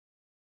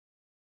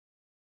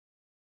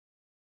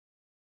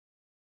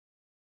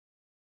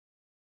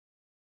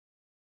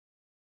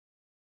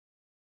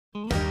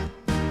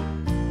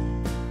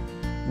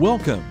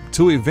Welcome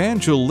to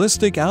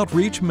Evangelistic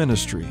Outreach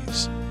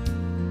Ministries.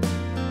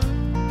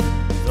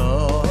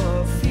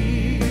 The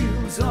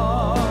fields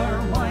are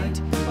white,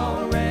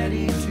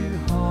 already to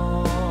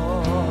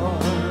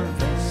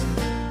harvest.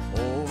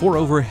 For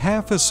over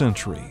half a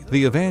century,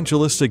 the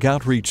Evangelistic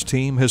Outreach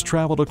team has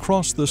traveled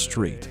across the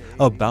street,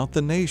 about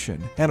the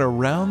nation, and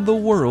around the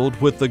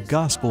world with the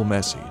gospel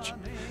message.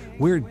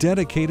 We're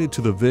dedicated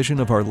to the vision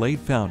of our late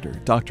founder,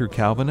 Dr.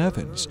 Calvin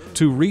Evans,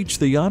 to reach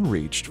the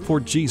unreached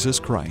for Jesus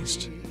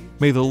Christ.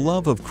 May the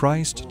love of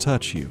Christ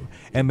touch you,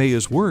 and may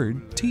His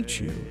Word teach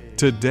you.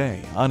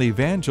 Today on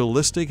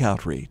Evangelistic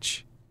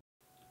Outreach.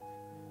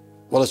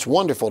 Well, it's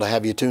wonderful to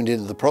have you tuned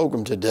into the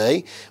program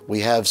today. We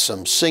have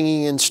some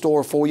singing in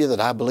store for you that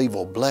I believe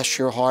will bless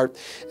your heart,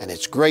 and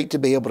it's great to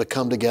be able to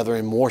come together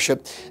and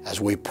worship as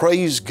we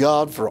praise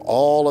God for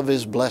all of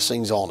His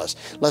blessings on us.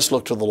 Let's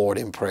look to the Lord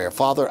in prayer.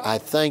 Father, I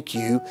thank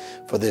You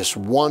for this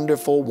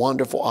wonderful,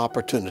 wonderful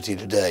opportunity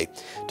today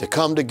to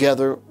come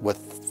together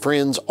with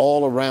friends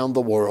all around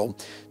the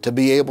world to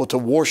be able to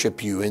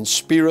worship You in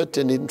spirit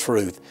and in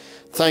truth.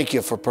 Thank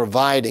You for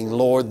providing,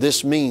 Lord,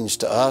 this means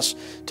to us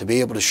to be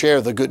able to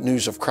share the good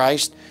news of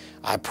Christ.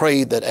 I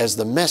pray that as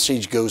the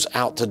message goes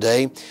out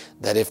today,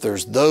 that if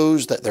there's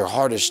those that their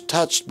heart is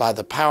touched by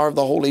the power of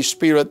the Holy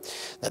Spirit,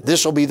 that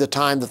this will be the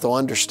time that they'll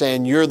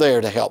understand You're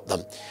there to help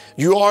them.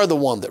 You are the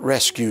one that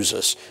rescues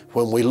us.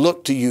 When we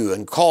look to You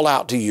and call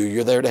out to You,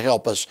 You're there to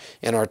help us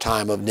in our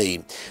time of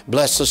need.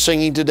 Bless the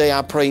singing today,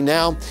 I pray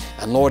now.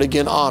 And Lord,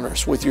 again, honor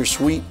us with Your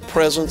sweet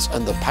presence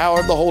and the power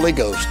of the Holy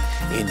Ghost.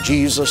 In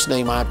Jesus'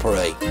 name I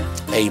pray.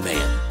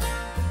 Amen.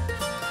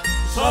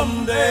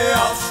 Someday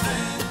I'll stand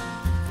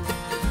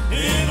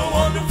in a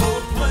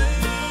wonderful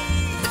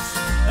place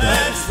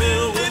that's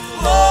filled with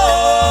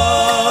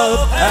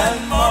love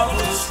and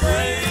marvelous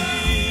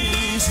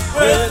grace,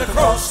 where the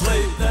cross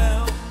laid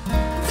down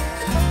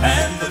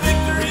and the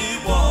victory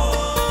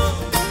won.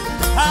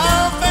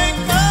 I'll thank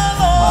my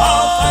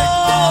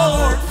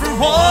Lord for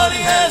what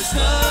He has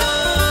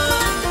done.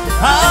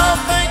 I'll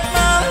thank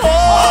my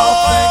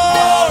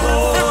Lord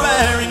for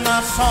bearing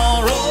my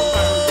sorrow.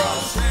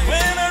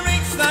 When I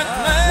reach that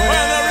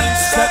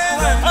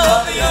land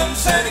of the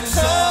unsetting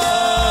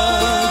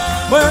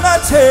sun, when I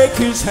take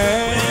His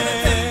hand,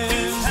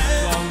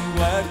 I'm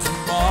glad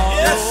tomorrow.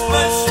 Yes,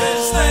 bless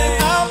His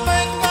name. I'll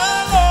thank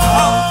my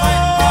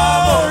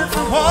Lord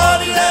for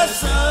what He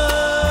has done.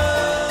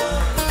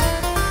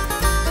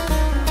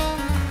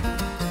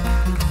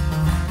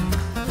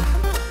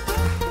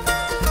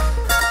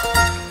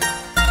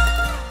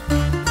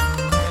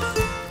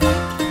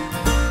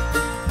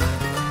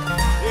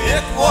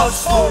 It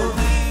was for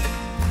me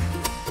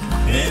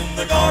in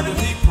the garden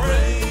He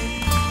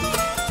prayed,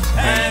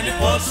 and it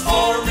was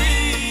for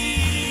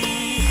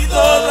me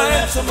the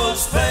ransom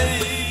was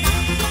paid.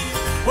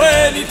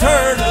 When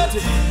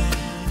eternity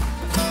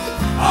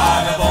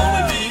I have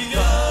only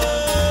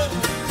begun,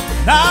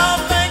 now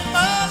I'll thank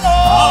my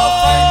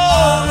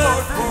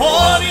Lord for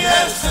what He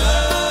has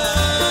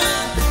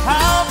done.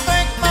 I'll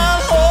thank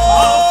my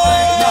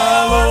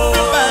Lord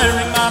for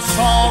bearing my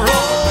sorrow.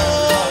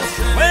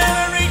 When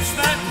I reach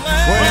that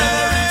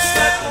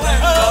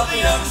land of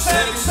the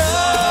unsetting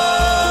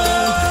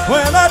sun,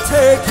 when I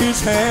take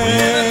His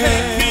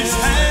hand,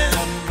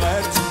 I'm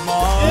glad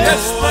tomorrow.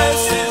 Yes,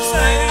 bless His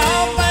name.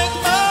 I'll thank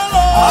my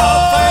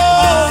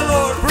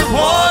Lord for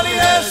what He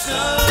has done.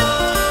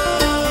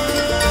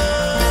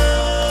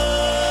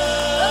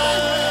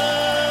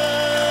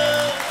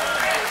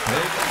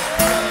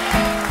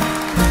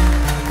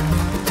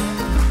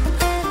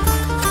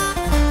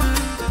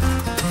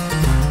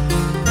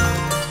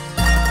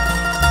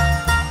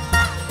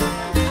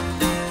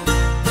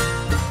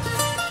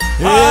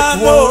 I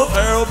know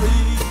there'll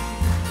be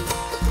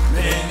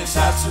many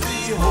sights to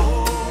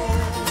behold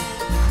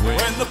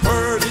when the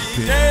pearly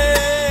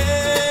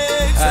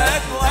gates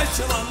at light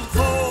shall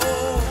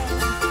unfold.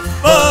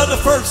 But the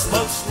first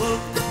must look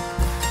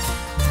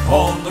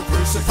on the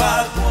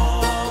crucified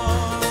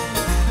one.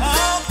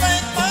 I'll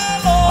thank my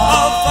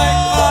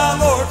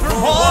Lord for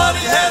what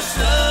He has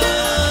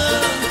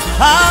done.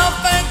 I'll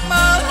thank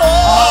my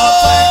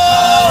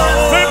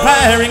Lord for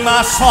bearing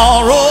my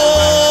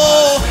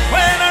sorrow.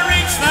 When I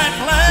reach that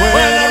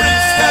land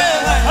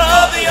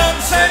of the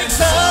unsetting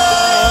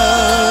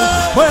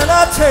sun, when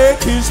I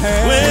take His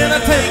hand,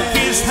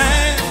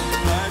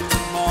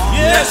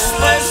 yes,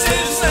 bless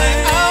His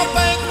name. I'll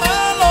thank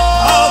my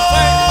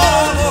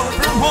Lord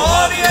for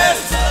what He has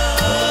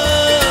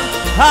done.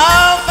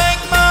 I'll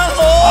thank my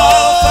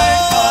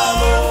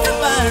Lord for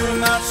bearing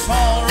my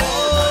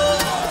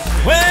sorrow.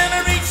 When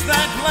I reach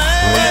that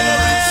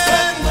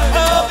land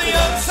of the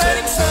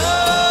unsetting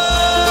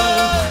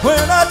sun,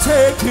 when I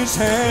take His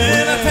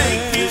hand, I'm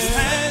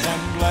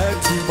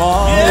glad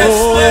tomorrow. Yes,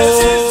 bless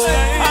His name.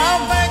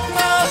 I'll thank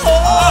my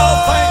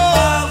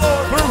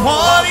Lord for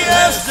what He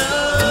has done.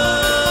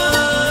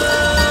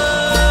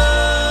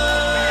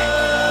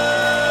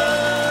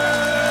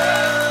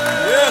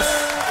 Yes.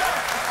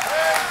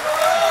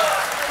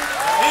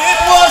 It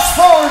was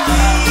for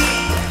me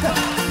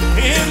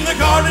in the the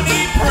garden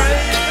he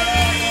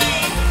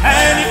prayed,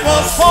 and it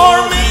was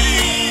for me.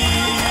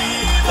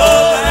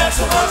 The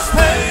ransom was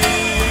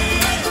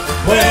paid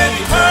when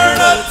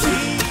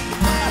eternity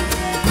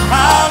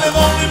I'll have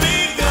only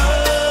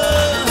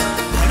begun.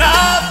 And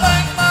I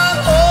thank my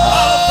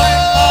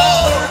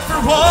Lord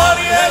for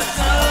what he has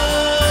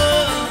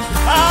done.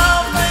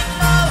 I'll thank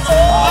my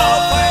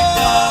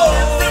Lord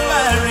for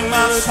bearing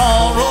my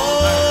sorrow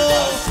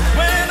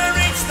when I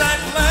reach that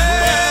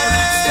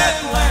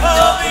land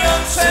of the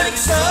unsetting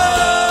sun.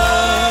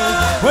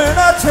 When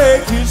I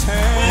take his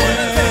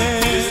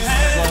hand,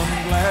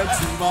 I'm glad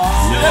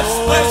tomorrow.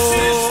 Just bless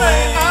his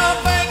name. I'll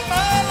thank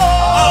my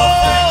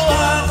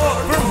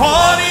Lord for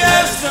what he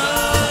has done.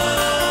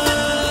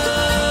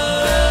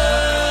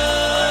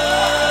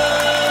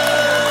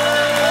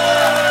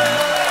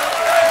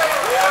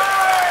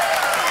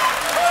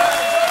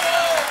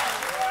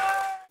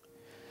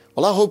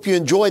 Well, I hope you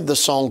enjoyed the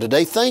song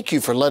today. Thank you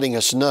for letting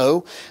us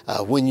know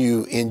when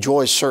you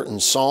enjoy certain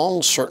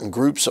songs, certain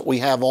groups that we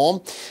have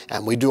on,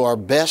 and we do our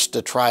best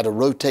to try to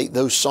rotate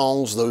those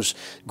songs, those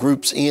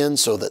groups in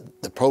so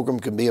that the program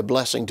can be a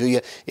blessing to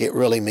you. It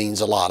really means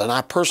a lot. And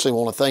I personally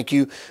want to thank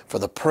you for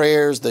the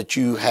prayers that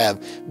you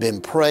have been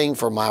praying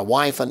for my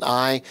wife and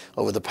I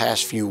over the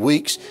past few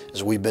weeks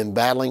as we've been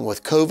battling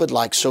with COVID.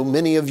 Like so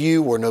many of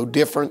you, we're no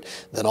different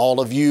than all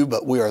of you,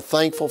 but we are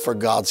thankful for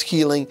God's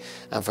healing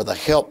and for the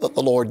help that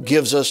the Lord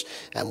gives us,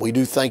 and we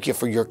do thank you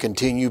for your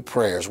continued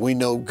prayers. We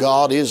know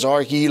God is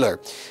our healer.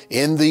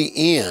 In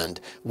the end,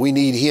 we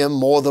need Him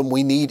more than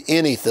we need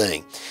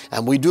anything,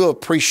 and we do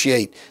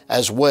appreciate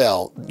as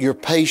well your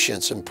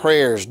patience and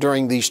prayers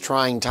during these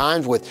trying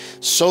times with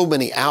so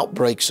many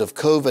outbreaks of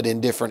COVID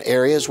in different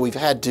areas. We've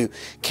had to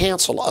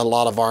cancel a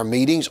lot of our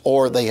meetings,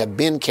 or they have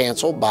been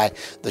canceled by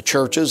the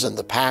churches and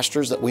the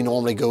pastors that we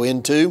normally go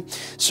into.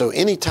 So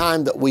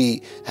anytime that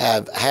we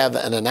have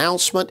an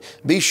announcement,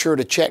 be sure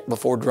to check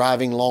before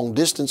driving long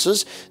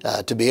distances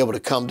to be able to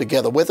come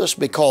together with us,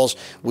 because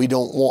we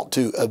don't want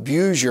to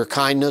abuse your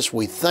kindness.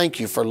 We thank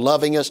you for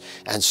loving us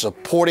and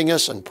supporting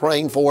us and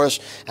praying for us,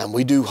 and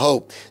we do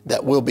hope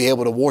that we'll be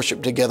able to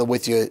worship together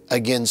with you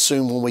again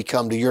soon when we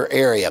come to your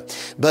area.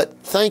 But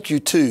thank you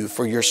too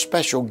for your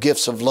special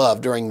gifts of love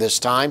during this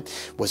time.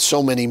 With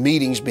so many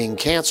meetings being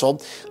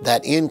canceled,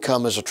 that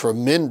income is a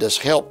tremendous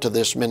help to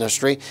this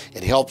ministry.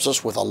 It helps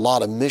us with a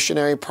lot of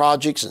missionary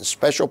projects and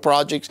special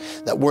projects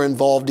that we're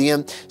involved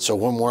in. So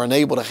when we're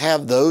unable to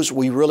have those,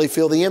 we really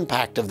feel the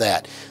impact of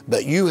that.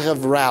 But you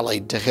have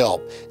rallied to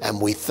help,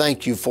 and we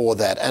thank you for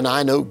that. And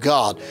I know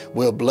God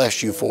will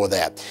bless you for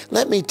that.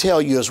 Let me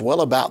tell you as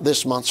well about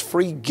this month's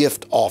free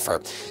gift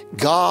offer.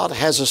 God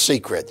has a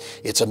secret.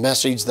 It's a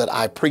message that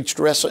I preached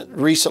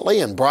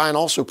recently, and Brian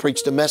also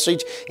preached a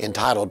message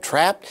entitled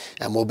Trapped,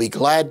 and we'll be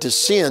glad to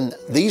send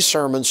these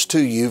sermons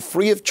to you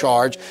free of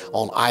charge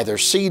on either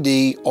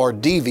CD or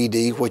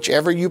DVD,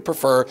 whichever you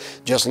prefer.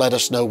 Just let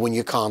us know when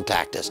you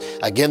contact us.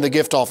 Again, the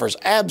gift offer is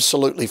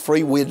absolutely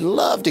free. We'd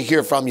love to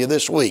hear from you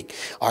this week.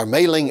 Our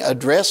mailing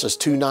address is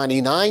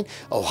 299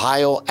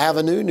 Ohio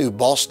Avenue, New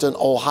Boston,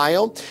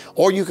 Ohio,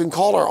 or you can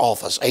call our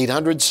office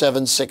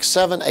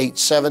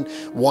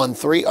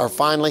 800-767-8713, or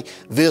finally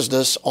visit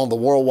us on the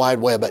World Wide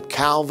Web at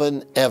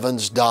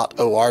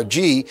calvinevans.org,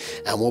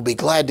 and we'll be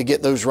glad to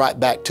get those right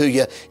back to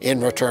you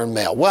in return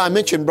mail. Well, I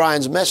mentioned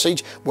Brian's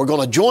message. We're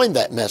going to join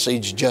that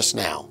message just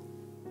now.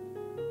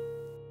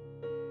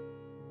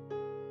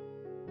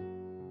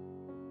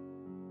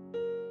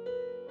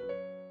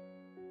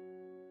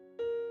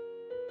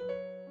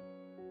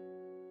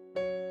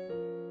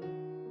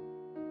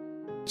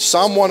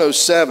 Psalm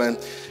 107,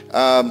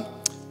 I'm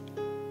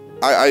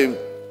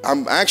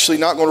actually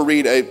not going to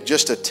read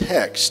just a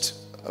text,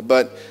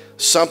 but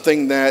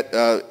something that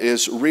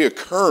is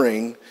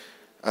reoccurring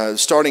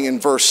starting in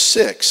verse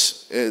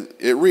 6. It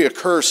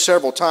reoccurs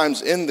several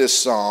times in this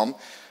psalm,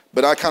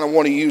 but I kind of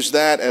want to use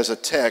that as a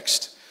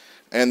text,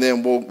 and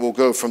then we'll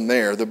go from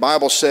there. The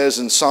Bible says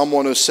in Psalm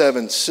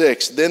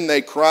 107:6, "Then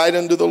they cried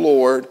unto the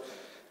Lord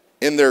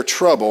in their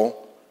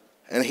trouble,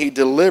 and He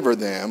delivered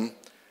them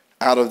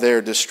out of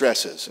their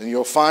distresses." And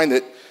you'll find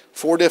that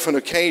 4 different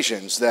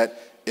occasions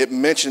that it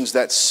mentions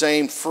that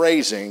same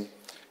phrasing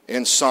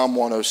in Psalm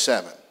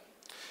 107.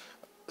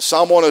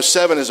 Psalm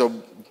 107 is a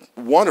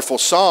wonderful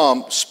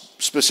psalm,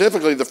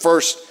 specifically the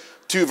first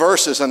 2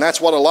 verses, and that's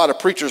what a lot of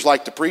preachers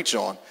like to preach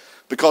on,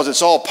 because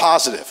it's all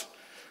positive.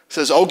 It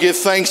says, "Oh, give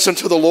thanks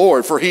unto the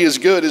Lord, for He is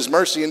good, His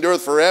mercy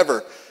endureth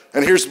forever."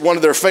 And here's one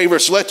of their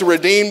favorites, "Let the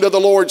redeemed of the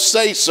Lord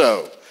say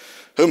so,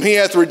 whom He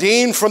hath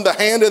redeemed from the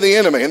hand of the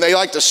enemy." And they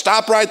like to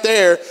stop right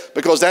there,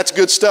 because that's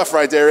good stuff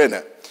right there, isn't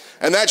it?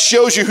 And that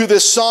shows you who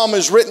this psalm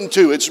is written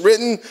to. It's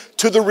written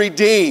to the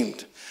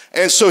redeemed.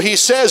 And so he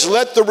says,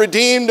 "Let the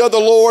redeemed of the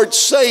Lord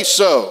say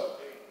so."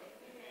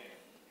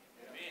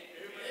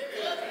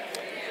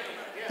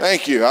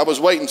 Thank you. I was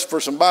waiting for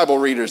some Bible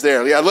readers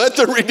there. Yeah, let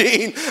the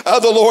redeemed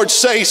of the Lord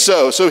say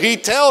so. So he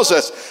tells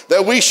us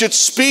that we should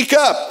speak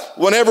up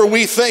whenever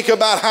we think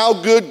about how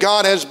good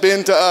God has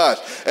been to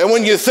us. And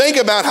when you think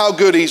about how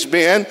good he's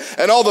been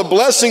and all the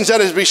blessings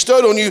that he's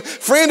bestowed on you,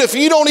 friend, if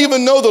you don't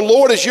even know the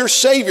Lord as your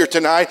Savior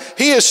tonight,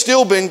 he has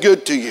still been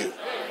good to you.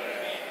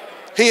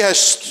 He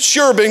has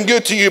sure been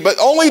good to you, but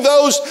only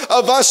those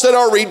of us that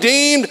are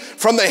redeemed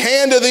from the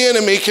hand of the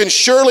enemy can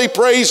surely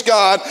praise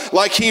God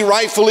like he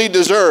rightfully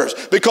deserves,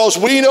 because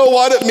we know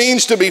what it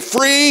means to be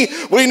free.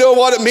 We know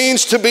what it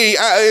means to be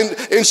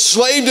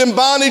enslaved in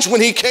bondage when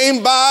he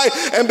came by,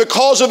 and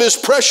because of his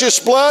precious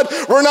blood,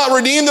 we're not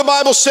redeemed, the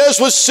Bible says,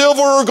 with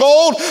silver or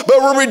gold, but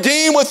we're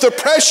redeemed with the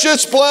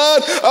precious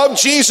blood of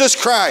Jesus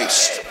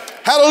Christ.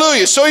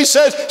 Hallelujah. So he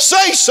says,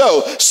 say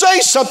so. Say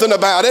something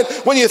about it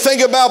when you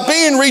think about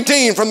being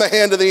redeemed from the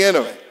hand of the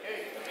enemy.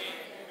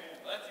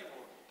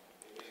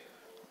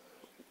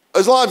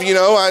 As a lot of you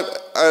know,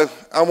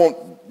 I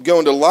won't go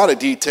into a lot of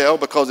detail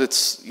because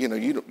it's,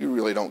 you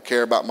really don't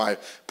care about my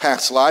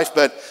past life,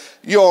 but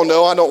you all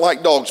know I don't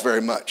like dogs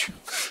very much.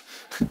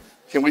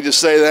 Can we just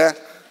say that?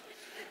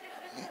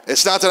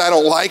 It's not that I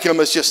don't like them,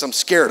 it's just I'm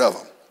scared of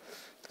them.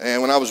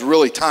 And when I was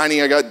really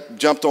tiny, I got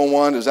jumped on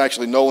one. It was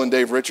actually Nolan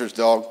Dave Richards'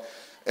 dog.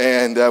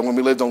 And when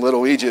we lived on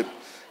Little Egypt,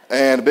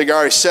 and a big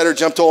Irish setter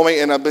jumped on me,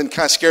 and I've been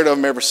kind of scared of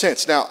him ever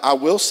since. Now, I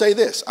will say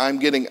this. I'm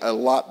getting a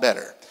lot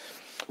better.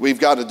 We've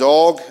got a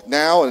dog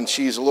now, and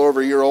she's a little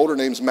over a year old. Her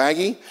name's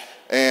Maggie,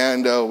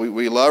 and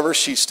we love her.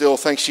 She still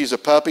thinks she's a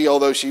puppy,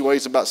 although she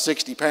weighs about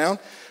 60 pounds.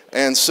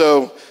 And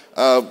so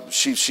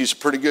she's a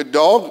pretty good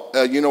dog.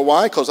 You know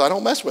why? Because I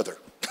don't mess with her.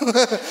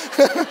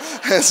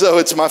 And so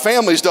it's my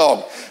family's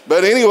dog.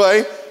 But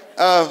anyway,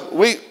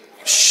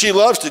 she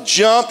loves to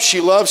jump.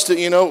 She loves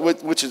to,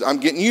 which is, I'm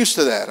getting used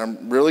to that.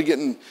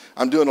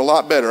 I'm doing a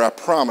lot better. I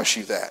promise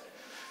you that.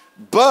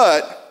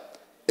 But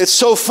it's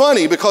so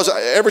funny because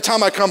every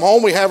time I come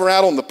home, we have her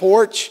out on the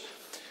porch,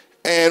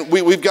 and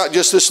we've got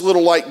just this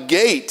little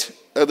gate,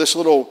 this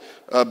little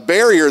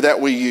barrier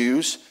that we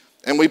use,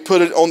 and we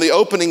put it on the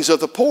openings of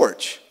the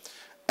porch.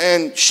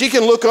 And she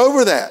can look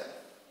over that.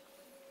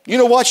 You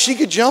know what? She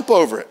could jump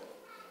over it,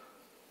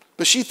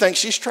 but she thinks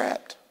she's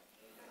trapped.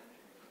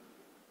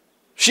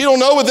 She don't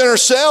know within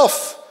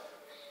herself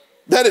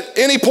that at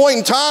any point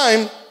in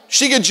time,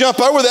 she could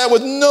jump over that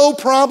with no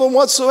problem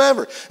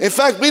whatsoever. In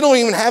fact, we don't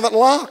even have it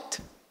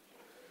locked,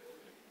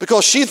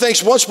 because she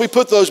thinks once we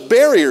put those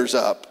barriers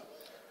up,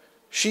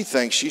 she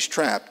thinks she's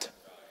trapped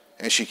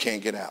and she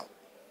can't get out.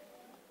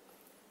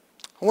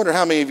 I wonder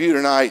how many of you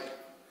tonight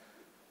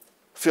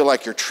feel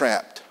like you're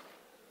trapped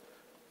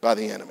by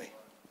the enemy.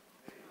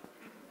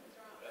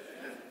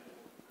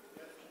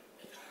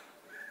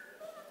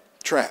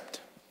 Trapped.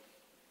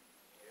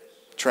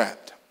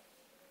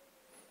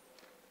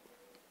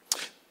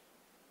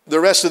 The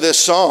rest of this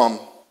psalm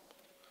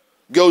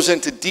goes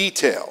into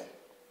detail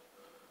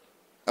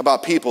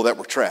about people that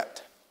were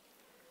trapped.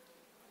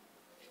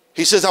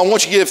 He says, I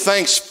want you to give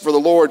thanks for the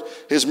Lord.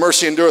 His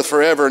mercy endureth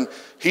forever, and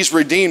he's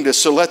redeemed us,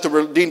 so let the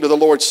redeemed of the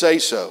Lord say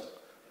so.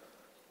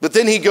 But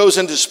then he goes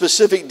into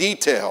specific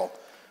detail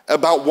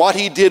about what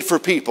he did for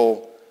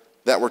people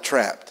that were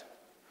trapped.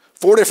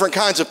 4 different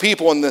kinds of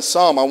people in this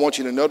psalm I want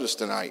you to notice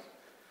tonight,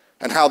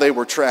 and how they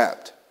were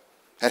trapped,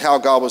 and how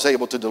God was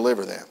able to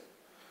deliver them.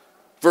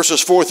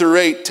 Verses 4 through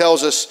 8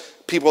 tells us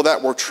people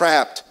that were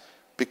trapped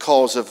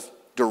because of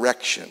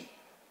direction.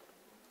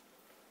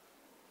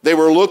 They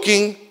were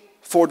looking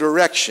for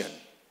direction,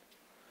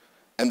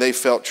 and they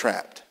felt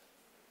trapped.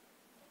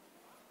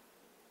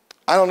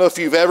 I don't know if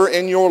you've ever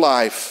in your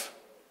life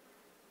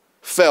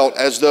felt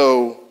as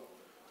though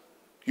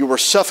you were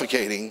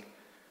suffocating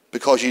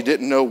because you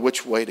didn't know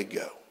which way to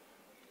go.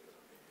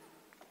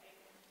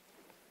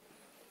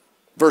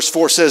 Verse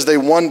 4 says they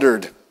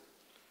wandered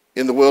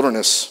in the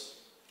wilderness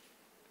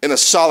in a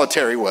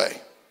solitary way.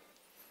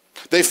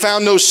 They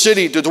found no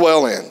city to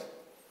dwell in.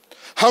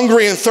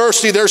 Hungry and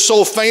thirsty, their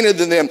soul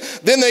fainted in them.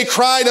 Then they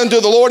cried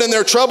unto the Lord in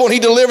their trouble, and he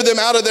delivered them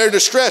out of their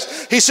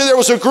distress. He said there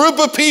was a group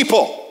of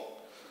people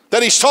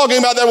that he's talking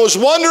about that was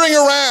wandering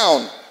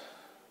around.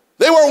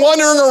 They weren't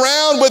wandering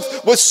around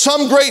with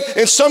some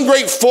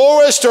great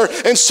forest or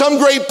in some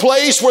great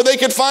place where they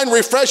could find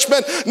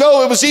refreshment.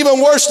 No, it was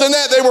even worse than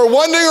that. They were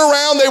wandering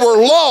around. They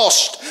were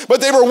lost, but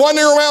they were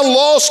wandering around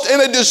lost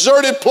in a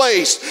deserted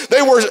place.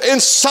 They were in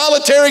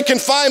solitary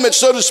confinement,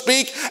 so to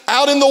speak,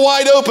 out in the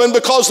wide open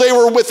because they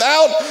were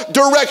without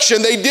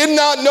direction. They did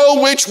not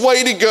know which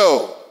way to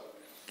go.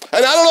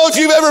 And I don't know if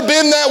you've ever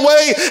been that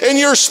way in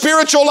your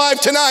spiritual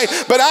life tonight,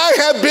 but I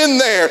have been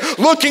there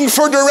looking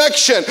for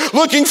direction,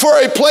 looking for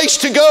a place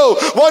to go,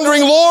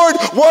 wondering, Lord,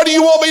 what do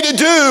you want me to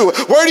do?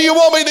 Where do you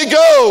want me to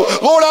go?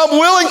 Lord, I'm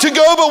willing to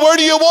go, but where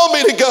do you want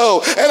me to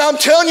go? And I'm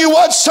telling you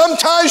what,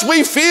 sometimes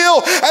we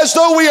feel as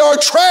though we are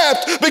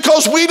trapped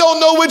because we don't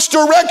know which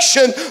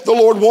direction the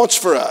Lord wants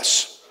for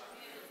us.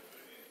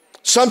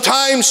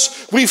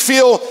 Sometimes we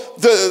feel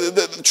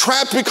the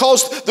trapped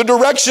because the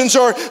directions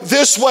are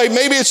this way.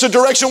 Maybe it's a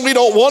direction we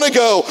don't want to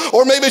go,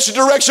 or maybe it's a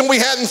direction we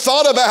hadn't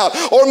thought about,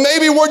 or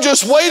maybe we're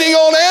just waiting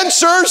on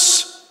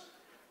answers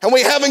and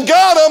we haven't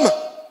got them,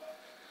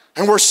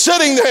 and we're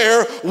sitting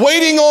there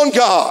waiting on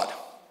God.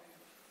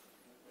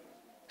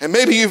 And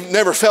maybe you've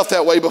never felt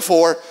that way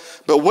before,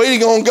 but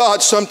waiting on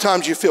God,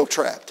 sometimes you feel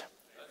trapped.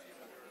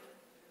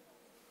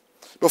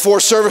 Before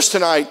service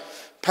tonight,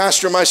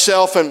 Pastor,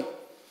 myself,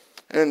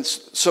 and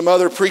some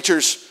other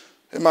preachers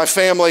in my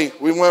family,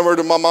 we went over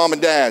to my mom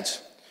and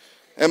dad's.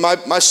 And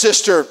my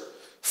sister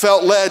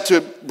felt led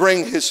to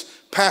bring his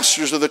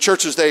pastors of the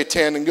churches they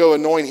attend and go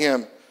anoint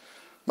him.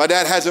 My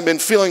dad hasn't been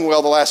feeling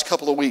well the last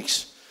couple of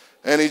weeks,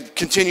 and he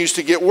continues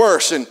to get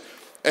worse. And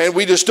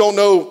we just don't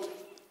know.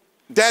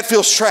 Dad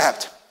feels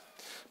trapped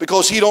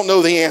because he don't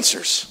know the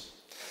answers.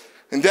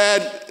 And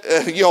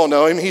Dad, you all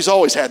know him, he's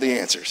always had the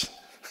answers.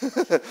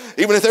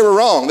 Even if they were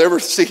wrong,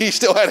 he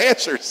still had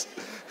answers.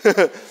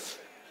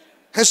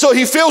 And so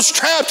he feels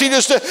trapped. He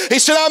said,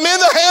 I'm in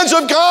the hands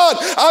of God.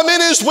 I'm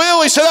in his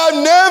will. He said,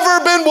 I've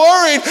never been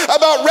worried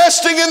about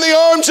resting in the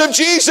arms of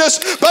Jesus,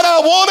 but I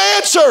want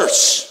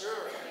answers.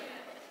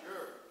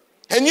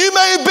 And you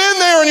may have been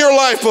there in your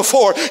life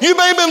before. You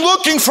may have been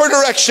looking for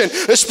direction,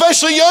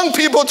 especially young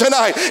people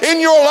tonight.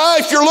 In your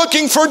life, you're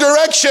looking for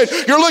direction.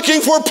 You're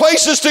looking for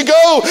places to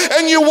go,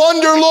 and you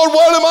wonder, Lord,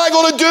 what am I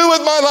going to do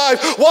with my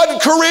life? What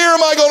career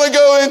am I going to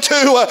go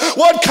into?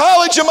 What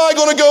college am I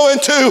going to go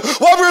into?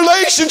 What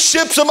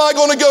relationships am I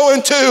going to go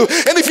into?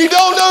 And if you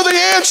don't know the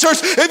answers,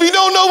 if you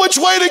don't know which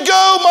way to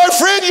go, my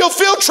friend, you'll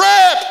feel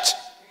trapped.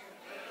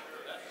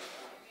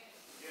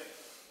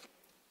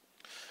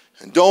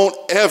 And don't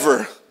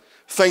ever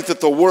think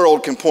that the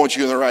world can point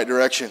you in the right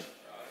direction.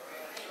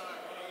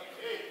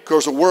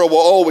 Because the world will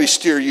always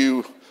steer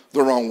you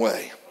the wrong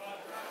way.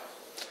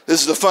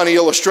 This is a funny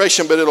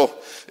illustration, but it'll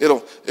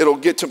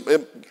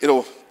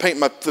paint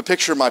the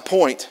picture of my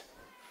point.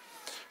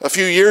 A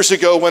few years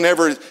ago,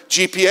 whenever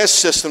GPS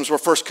systems were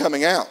first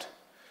coming out,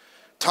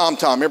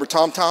 TomTom, remember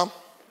TomTom?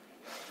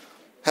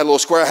 Had a little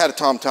square, I had a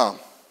TomTom.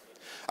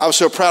 I was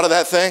so proud of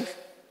that thing.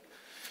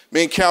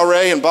 Me and Cal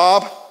Ray and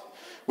Bob,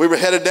 we were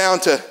headed down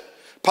to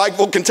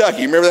Pikeville,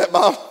 Kentucky. Remember that,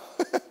 Bob?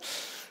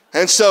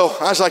 And so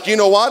I was like, you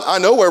know what? I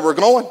know where we're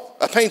going.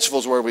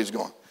 Paintsville's where we was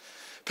going.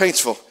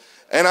 Paintsville.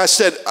 And I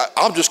said,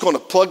 I'm just going to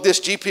plug this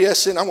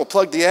GPS in. I'm going to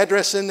plug the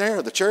address in there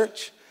of the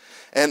church.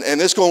 And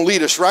it's going to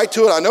lead us right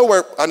to it. I know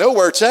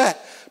where it's at.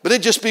 But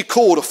it'd just be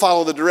cool to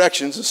follow the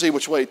directions and see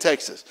which way it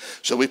takes us.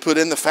 So we put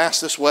in the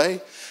fastest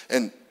way.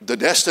 And the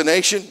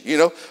destination,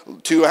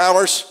 2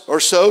 hours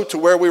or so to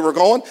where we were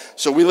going.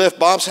 So we left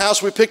Bob's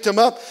house. We picked him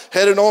up,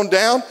 headed on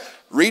down.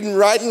 Reading,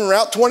 writing,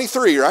 Route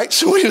 23, right?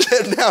 So we was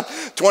heading down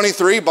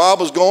 23.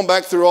 Bob was going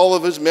back through all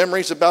of his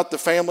memories about the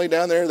family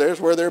down there. There's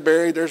where they're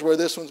buried. There's where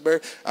this one's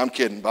buried. I'm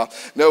kidding, Bob.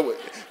 No,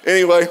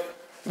 anyway,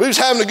 we was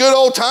having a good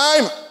old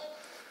time.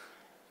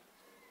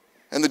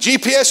 And the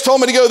GPS told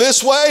me to go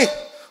this way.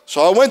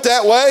 So I went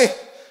that way.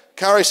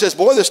 Kyrie says,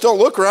 boy, this don't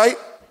look right.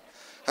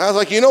 And I was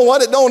like, you know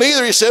what? It don't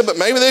either. He said, but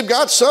maybe they've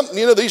got something,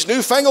 these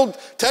newfangled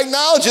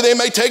technology. They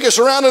may take us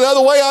around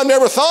another way I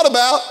never thought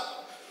about.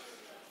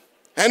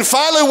 And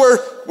finally,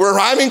 we're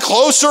arriving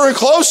closer and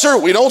closer.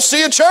 We don't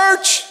see a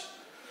church.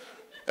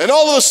 And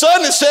all of a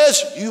sudden it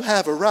says, you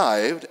have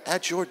arrived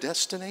at your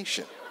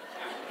destination.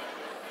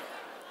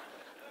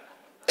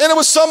 And it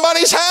was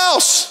somebody's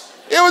house.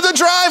 It was a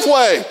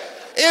driveway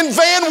in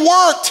Van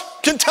Wert,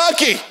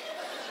 Kentucky.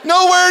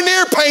 Nowhere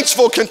near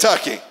Paintsville,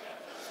 Kentucky.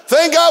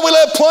 Thank God we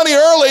left plenty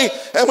early,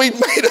 and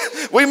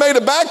we made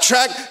a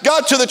backtrack,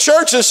 got to the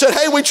church and said,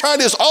 hey, we tried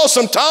this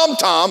awesome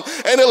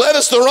TomTom, and it led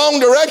us the wrong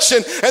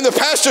direction. And the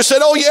pastor said,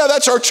 oh yeah,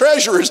 that's our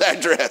treasurer's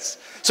address.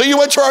 So you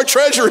went to our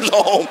treasurer's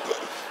home.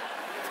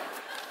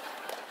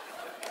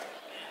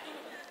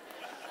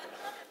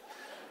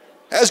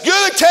 As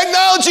good as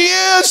technology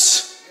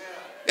is,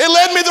 it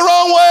led me the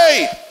wrong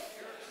way.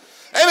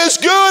 And as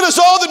good as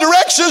all the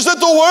directions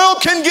that the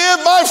world can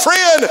give, my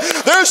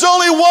friend, there's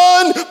only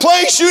one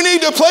place you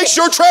need to place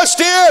your trust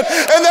in,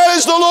 and that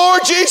is the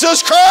Lord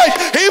Jesus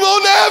Christ. He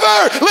will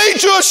never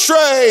lead you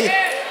astray.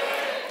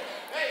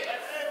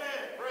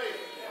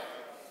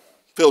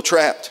 Feel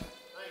trapped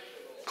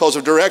because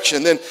of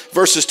direction. Then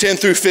verses 10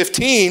 through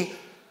 15,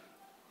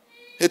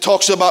 it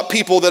talks about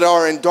people that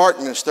are in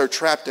darkness. They're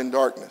trapped in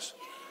darkness.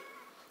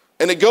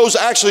 And it goes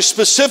actually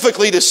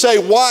specifically to say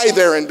why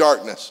they're in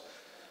darkness.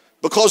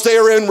 Because they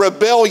are in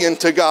rebellion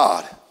to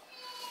God.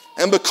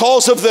 And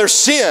because of their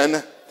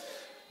sin,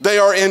 they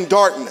are in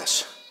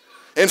darkness.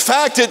 In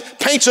fact, it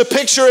paints a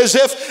picture as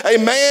if a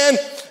man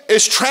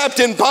is trapped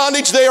in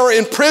bondage. They are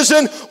in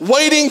prison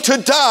waiting to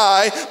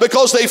die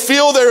because they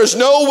feel there is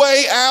no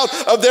way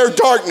out of their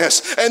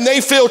darkness. And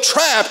they feel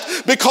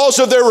trapped because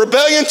of their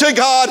rebellion to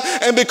God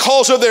and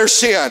because of their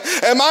sin.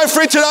 And my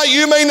friend, tonight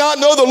you may not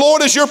know the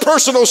Lord as your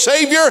personal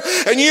Savior,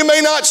 and you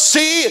may not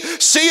see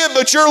it,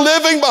 but you're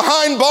living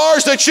behind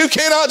bars that you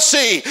cannot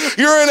see.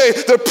 You're in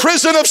the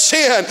prison of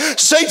sin.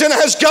 Satan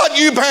has got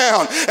you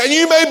bound. And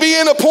you may be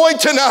in a point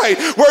tonight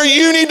where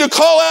you need to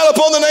call out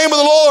upon the name of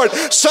the Lord.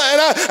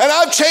 And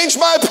I've changed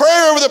my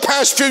prayer over the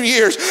past few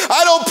years.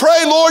 I don't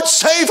pray, Lord,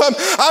 save them.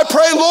 I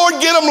pray, Lord,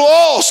 get them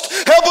lost.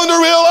 Help them to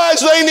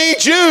realize they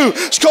need you.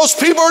 It's because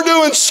people are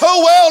doing so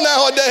well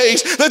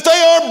nowadays that they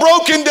aren't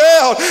broken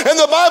down. And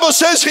the Bible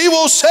says He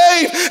will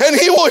save and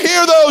He will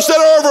hear those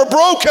that are ever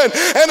broken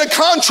and a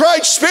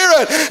contrite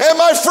spirit. And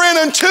my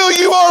friend, until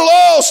you are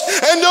lost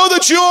and know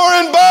that you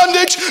are in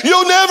bondage,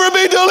 you'll never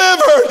be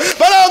delivered.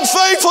 But I'm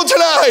thankful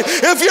tonight.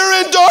 If you're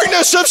in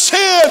darkness of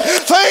sin,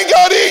 thank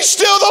God He's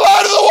still the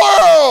light of the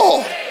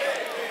world.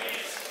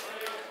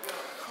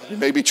 You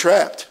may be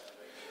trapped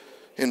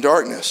in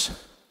darkness.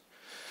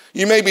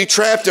 You may be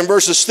trapped in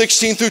verses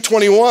 16 through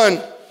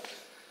 21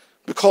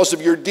 because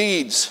of your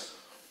deeds.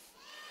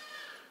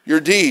 Your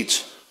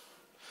deeds.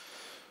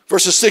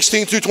 Verses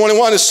 16 through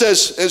 21, it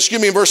says,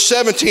 in verse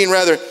 17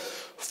 rather,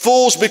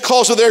 fools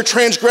because of their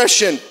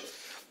transgression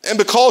and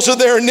because of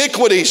their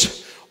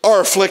iniquities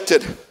are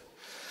afflicted.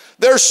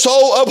 Their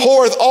soul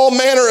abhorreth all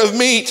manner of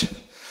meat,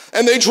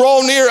 and they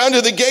draw near unto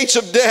the gates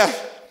of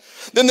death.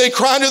 Then they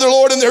cry unto the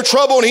Lord in their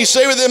trouble, and He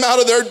saveth them out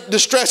of their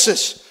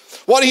distresses.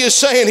 What He is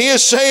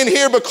saying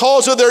here,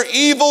 because of their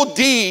evil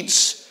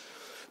deeds,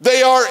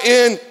 they are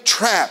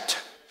entrapped.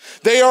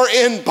 They are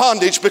in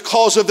bondage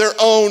because of their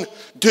own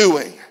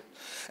doing.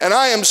 And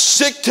I am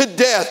sick to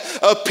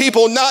death of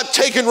people not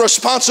taking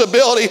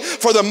responsibility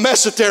for the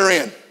mess that they're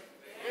in.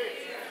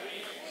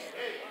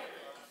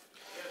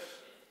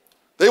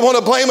 They want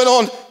to blame it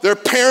on their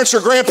parents or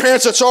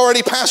grandparents that's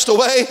already passed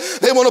away.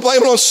 They want to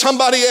blame it on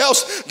somebody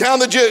else down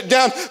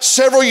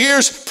several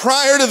years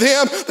prior to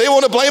them. They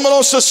want to blame it on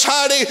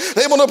society.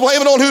 They want to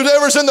blame it on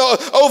whoever's in the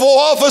Oval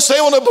Office.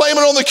 They want to blame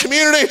it on the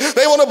community.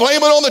 They want to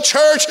blame it on the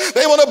church.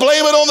 They want to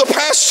blame it on the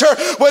pastor.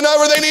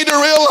 Whenever they need to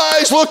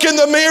realize, look in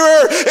the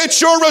mirror,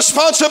 it's your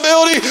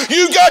responsibility.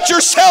 You got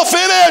yourself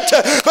in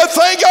it. But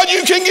thank God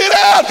you can get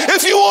out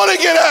if you want to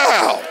get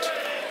out.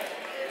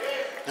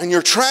 And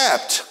you're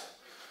trapped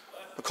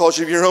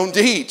because of your own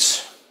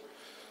deeds.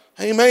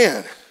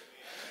 Amen.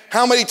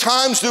 How many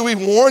times do we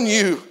warn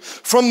you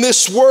from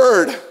this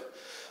word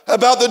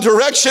about the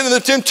direction and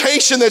the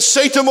temptation that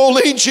Satan will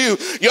lead you?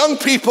 Young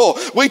people,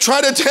 we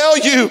try to tell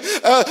you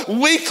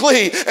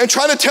weekly and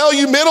try to tell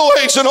you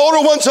middle-aged and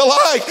older ones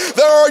alike,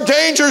 there are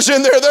dangers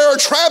in there. There are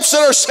traps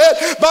that are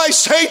set by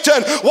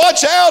Satan.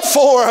 Watch out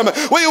for them.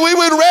 We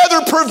would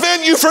rather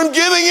prevent you from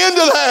getting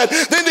into that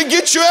than to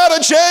get you out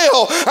of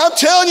jail. I'm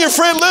telling you,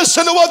 friend,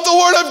 listen to what the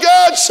Word of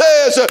God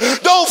says.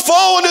 Don't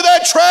fall into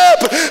that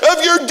trap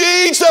of your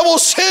deeds that will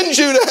send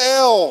you to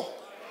hell.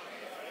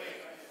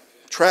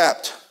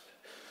 Trapped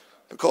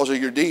because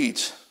of your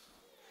deeds.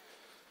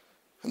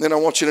 And then I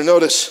want you to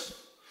notice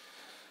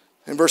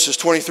in verses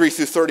 23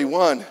 through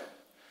 31,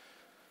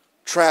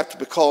 trapped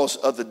because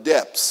of the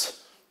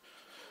depths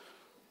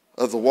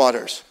of the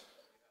waters.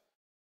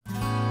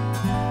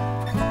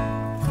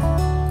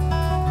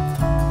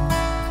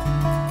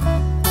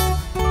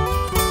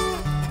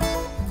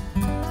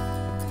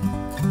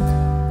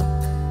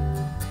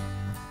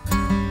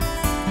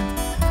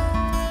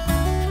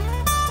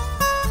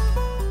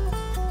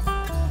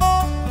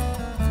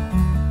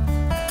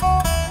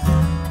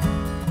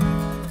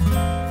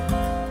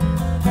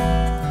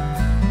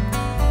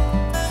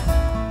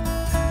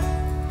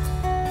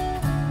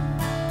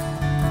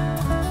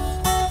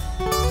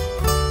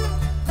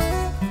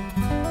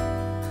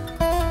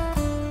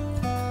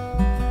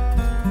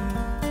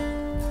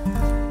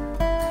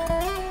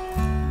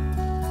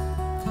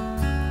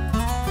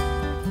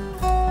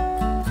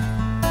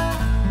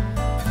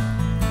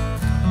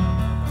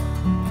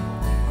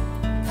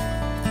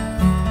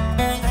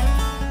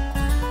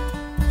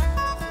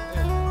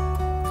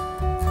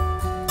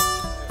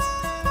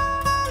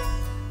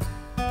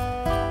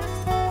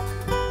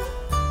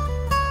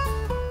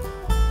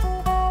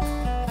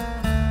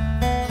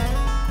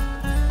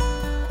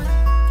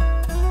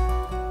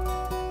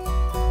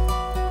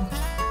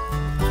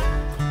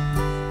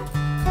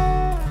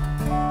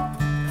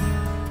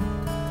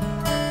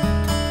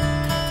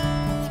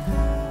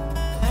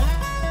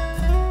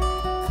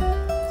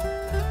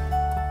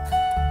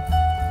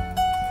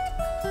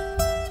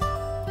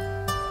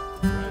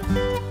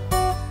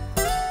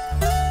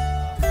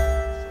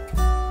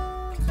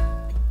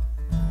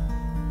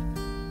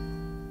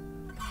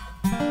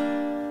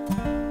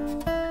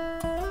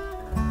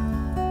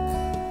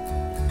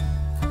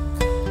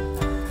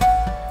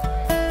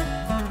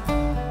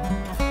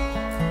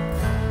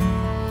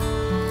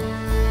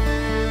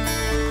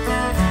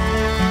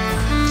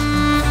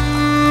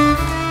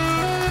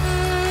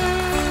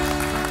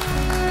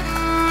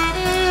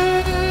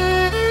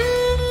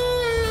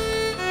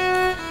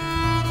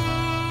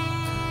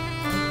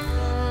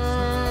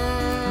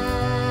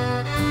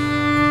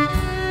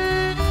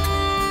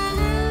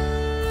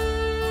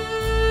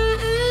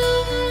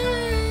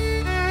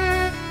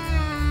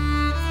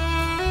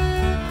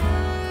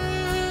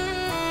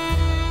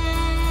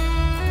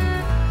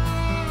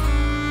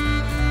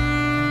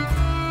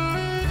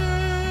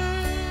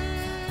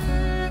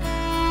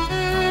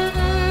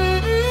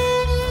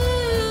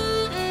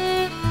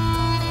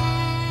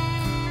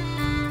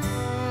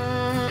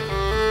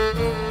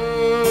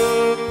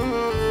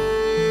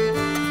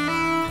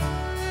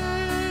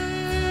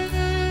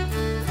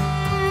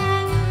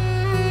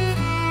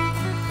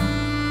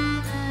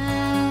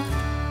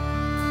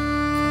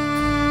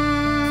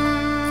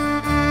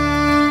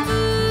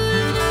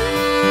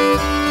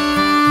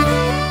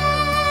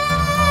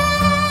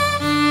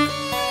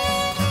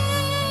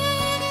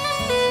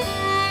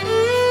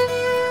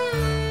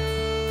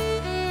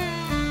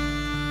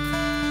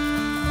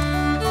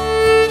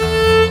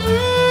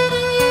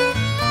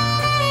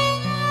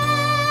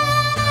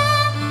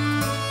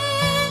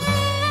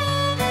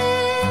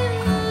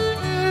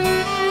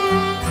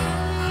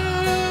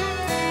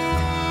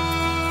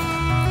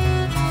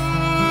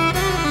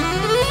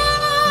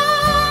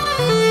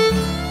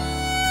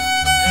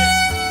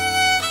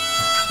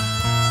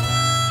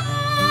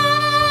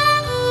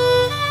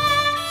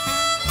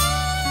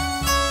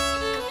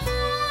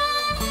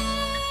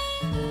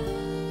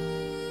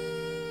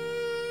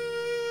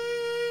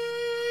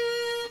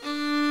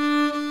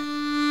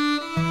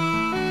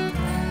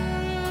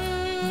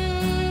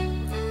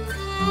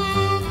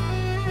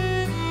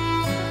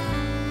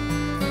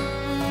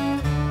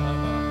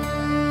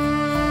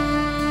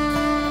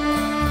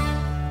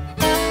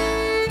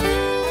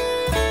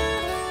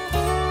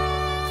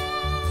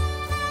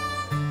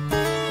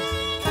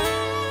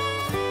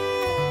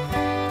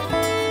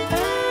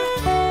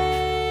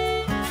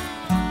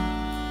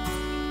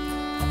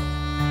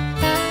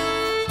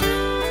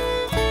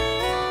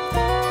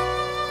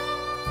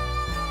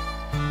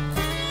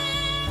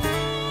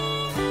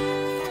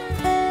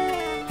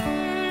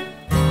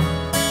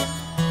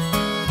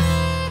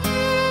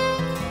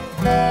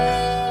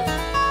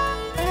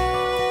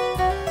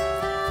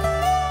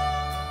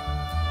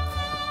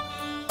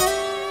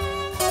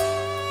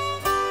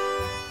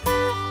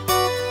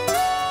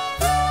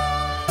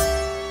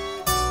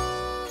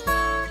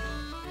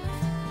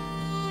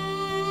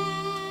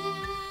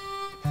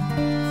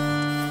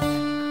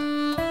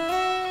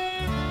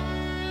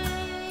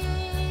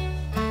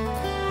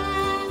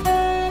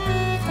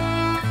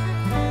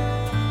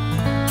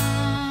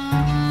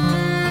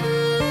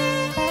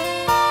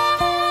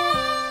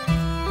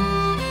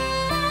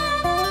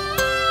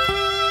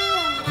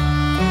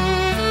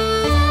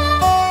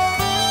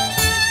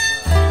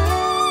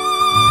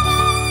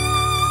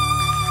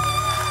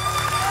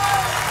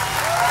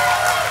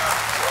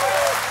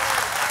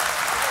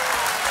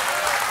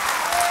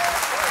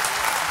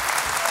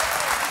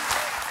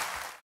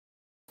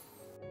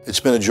 It's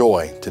been a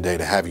joy today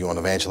to have you on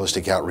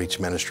Evangelistic Outreach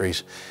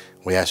Ministries.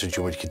 We ask that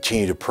you would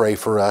continue to pray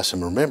for us.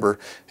 And remember,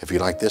 if you'd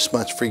like this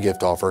month's free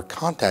gift offer,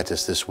 contact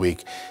us this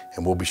week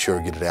and we'll be sure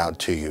to get it out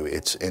to you.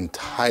 It's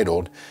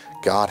entitled,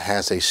 God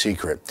Has a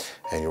Secret.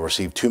 And you'll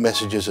receive 2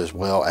 messages as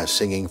well as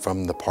singing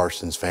from the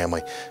Parsons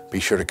family. Be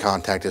sure to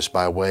contact us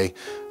by way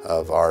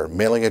of our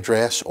mailing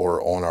address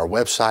or on our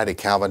website at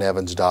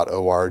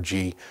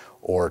calvinevans.org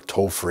or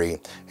toll-free,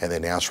 and the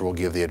announcer will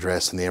give the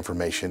address and the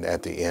information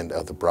at the end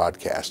of the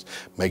broadcast.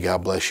 May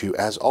God bless you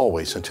as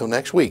always. Until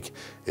next week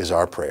is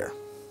our prayer.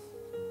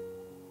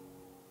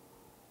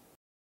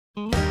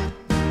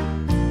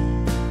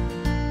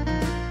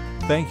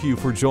 Thank you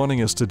for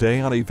joining us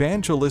today on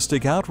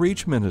Evangelistic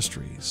Outreach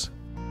Ministries.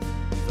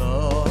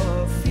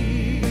 The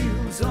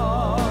fields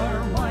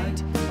are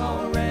white,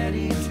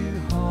 already to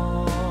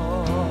harvest.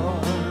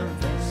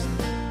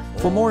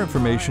 For more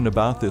information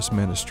about this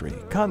ministry,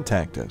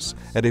 contact us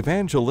at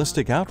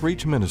Evangelistic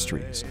Outreach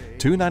Ministries,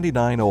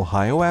 299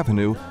 Ohio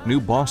Avenue,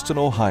 New Boston,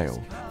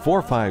 Ohio,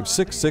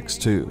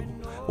 45662,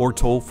 or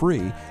toll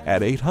free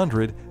at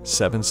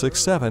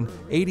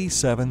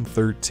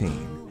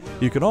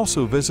 800-767-8713. You can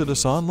also visit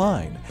us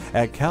online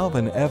at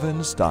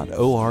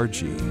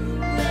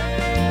calvinevans.org.